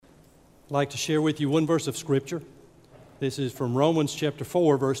I'd like to share with you one verse of Scripture. This is from Romans chapter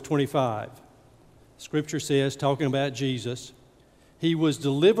 4, verse 25. Scripture says, talking about Jesus, He was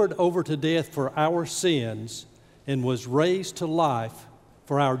delivered over to death for our sins and was raised to life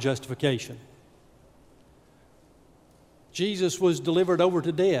for our justification. Jesus was delivered over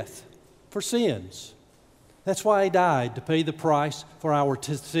to death for sins. That's why He died, to pay the price for our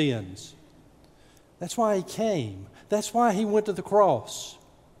sins. That's why He came. That's why He went to the cross.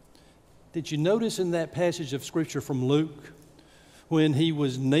 Did you notice in that passage of Scripture from Luke, when He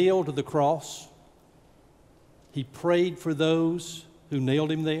was nailed to the cross, He prayed for those who nailed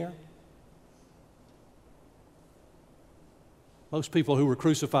Him there? Most people who were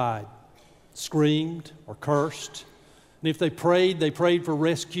crucified screamed or cursed. And if they prayed for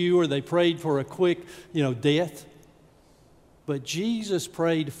rescue or they prayed for a quick, death. But Jesus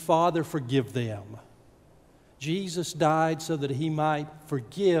prayed, Father, forgive them. Jesus died so that He might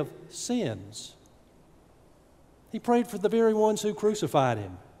forgive sins. He prayed for the very ones who crucified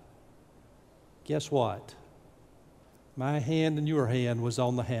Him. Guess what? My hand and your hand was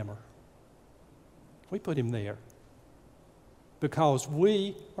on the hammer. We put Him there because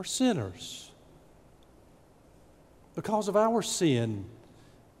we are sinners. Because of our sin,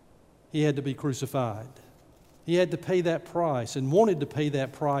 He had to be crucified. He had to pay that price and wanted to pay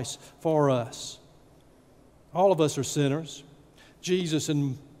that price for us. All of us are sinners. Jesus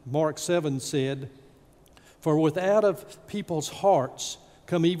in Mark 7 said, For out of people's hearts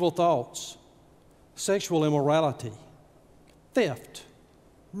come evil thoughts, sexual immorality, theft,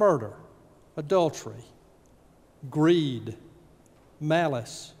 murder, adultery, greed,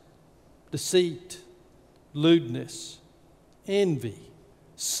 malice, deceit, lewdness, envy,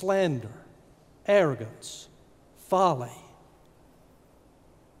 slander, arrogance, folly.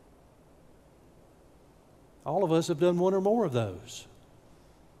 All of us have done one or more of those.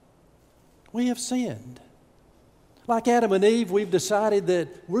 We have sinned. Like Adam and Eve, we've decided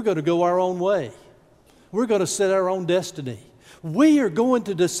that we're going to go our own way. We're going to set our own destiny. We are going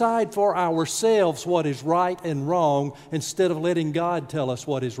to decide for ourselves what is right and wrong instead of letting God tell us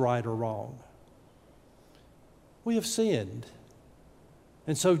what is right or wrong. We have sinned.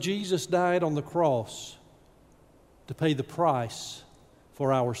 And so Jesus died on the cross to pay the price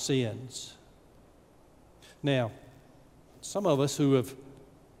for our sins. Now, some of us who have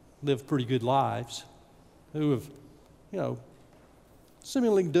lived pretty good lives, who have,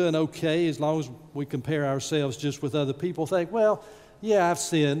 seemingly done okay as long as we compare ourselves just with other people, think, well, yeah, I've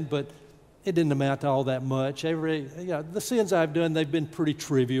sinned, but it didn't amount to all that much. The sins I've done, they've been pretty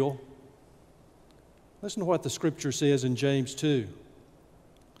trivial. Listen to what the Scripture says in James 2.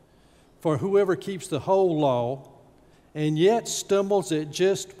 For whoever keeps the whole law and yet stumbles at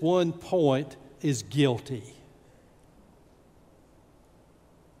just one point is guilty.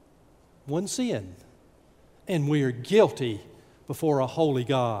 One sin, and we are guilty before a holy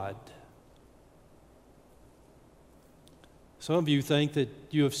God. Some of you think that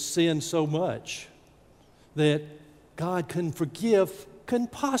you have sinned so much that God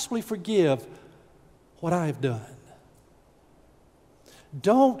couldn't possibly forgive what I have done.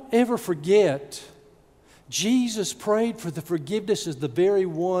 Don't ever forget, Jesus prayed for the forgiveness of the very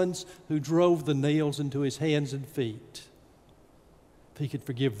ones who drove the nails into His hands and feet. If He could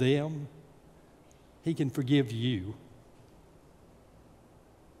forgive them, He can forgive you.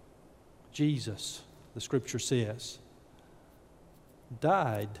 Jesus, the Scripture says,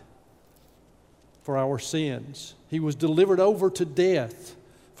 died for our sins. He was delivered over to death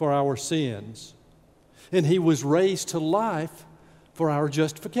for our sins. And He was raised to life for our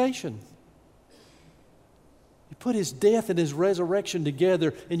justification. You put His death and His resurrection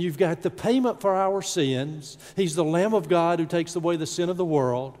together, and you've got the payment for our sins. He's the Lamb of God who takes away the sin of the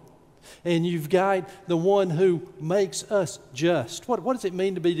world. And you've got the one who makes us just. What does it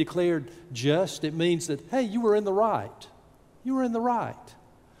mean to be declared just? It means that, hey, you were in the right. You were in the right.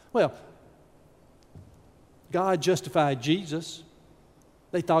 Well, God justified Jesus.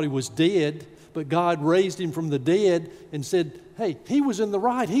 They thought He was dead, but God raised Him from the dead and said, hey, He was in the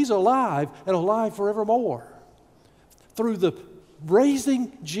right. He's alive and alive forevermore. Through the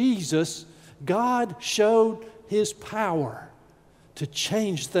raising Jesus, God showed His power to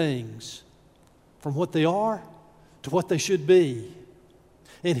change things from what they are to what they should be.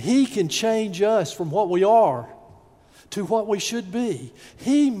 And He can change us from what we are to what we should be.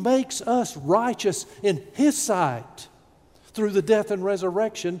 He makes us righteous in His sight through the death and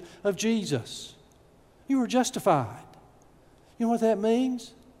resurrection of Jesus. You were justified. You know what that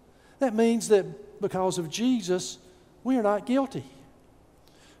means? That means that because of Jesus, we are not guilty.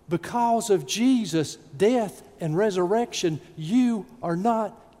 Because of Jesus' death and resurrection, you are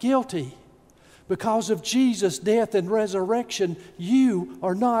not guilty. Because of Jesus' death and resurrection, you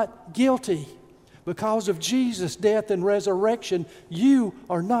are not guilty. Because of Jesus' death and resurrection, you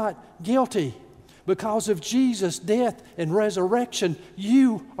are not guilty. Because of Jesus' death and resurrection,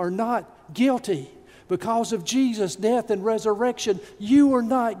 you are not guilty. Because of Jesus' death and resurrection, you are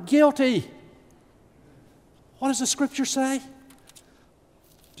not guilty. What does the Scripture say?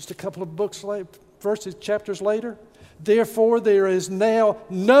 Just a couple of verses, chapters later. Therefore, there is now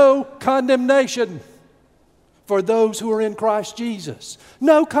no condemnation for those who are in Christ Jesus.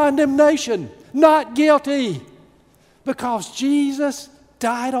 No condemnation, not guilty. Because Jesus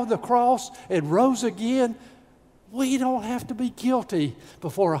died on the cross and rose again, we don't have to be guilty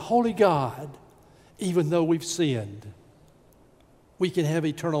before a holy God, even though we've sinned. We can have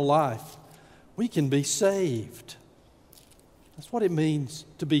eternal life. We can be saved. That's what it means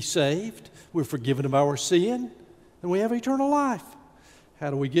to be saved. We're forgiven of our sin, and we have eternal life. How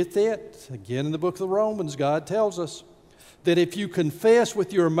do we get that? Again, in the book of the Romans, God tells us that if you confess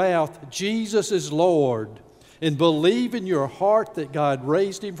with your mouth Jesus is Lord and believe in your heart that God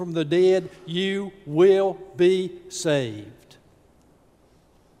raised Him from the dead, you will be saved.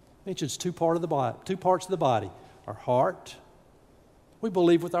 It mentions two parts of the body. Our heart. We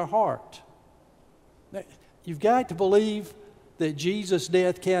believe with our heart. Now, you've got to believe that Jesus'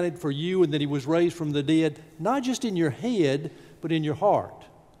 death counted for you and that He was raised from the dead, not just in your head, but in your heart.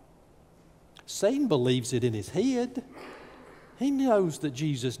 Satan believes it in his head. He knows that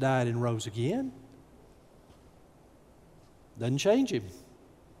Jesus died and rose again. Doesn't change him.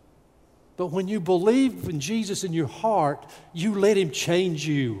 But when you believe in Jesus in your heart, you let Him change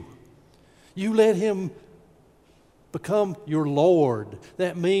you. You let Him become your Lord.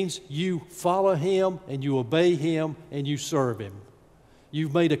 That means you follow Him and you obey Him and you serve Him.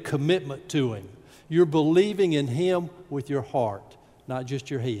 You've made a commitment to Him. You're believing in Him with your heart, not just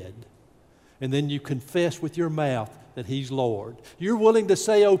your head. And then you confess with your mouth that He's Lord. You're willing to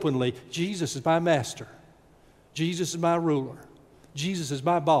say openly, Jesus is my master. Jesus is my ruler. Jesus is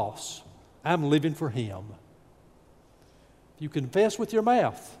my boss. I'm living for Him. You confess with your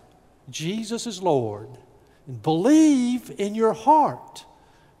mouth, Jesus is Lord, and believe in your heart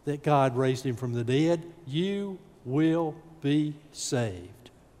that God raised Him from the dead, you will be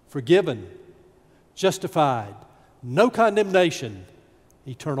saved. Forgiven, justified, no condemnation,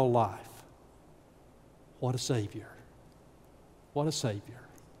 eternal life. What a Savior. What a Savior.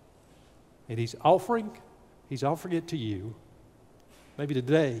 And He's offering it to you. Maybe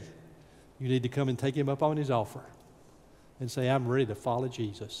today you need to come and take Him up on His offer and say, I'm ready to follow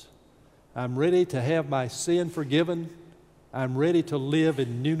Jesus. I'm ready to have my sin forgiven. I'm ready to live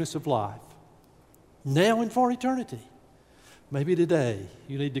in newness of life, now and for eternity. Maybe today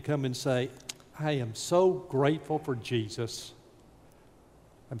you need to come and say, I am so grateful for Jesus.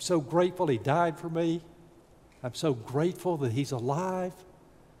 I'm so grateful He died for me. I'm so grateful that He's alive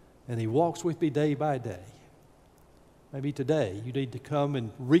and He walks with me day by day. Maybe today you need to come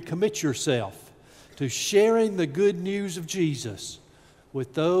and recommit yourself to sharing the good news of Jesus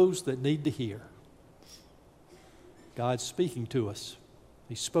with those that need to hear. God's speaking to us.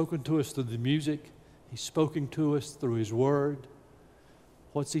 He's spoken to us through the music. He's spoken to us through His Word.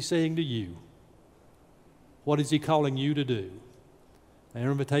 What's He saying to you? What is He calling you to do?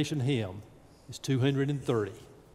 Our invitation to Him is 230.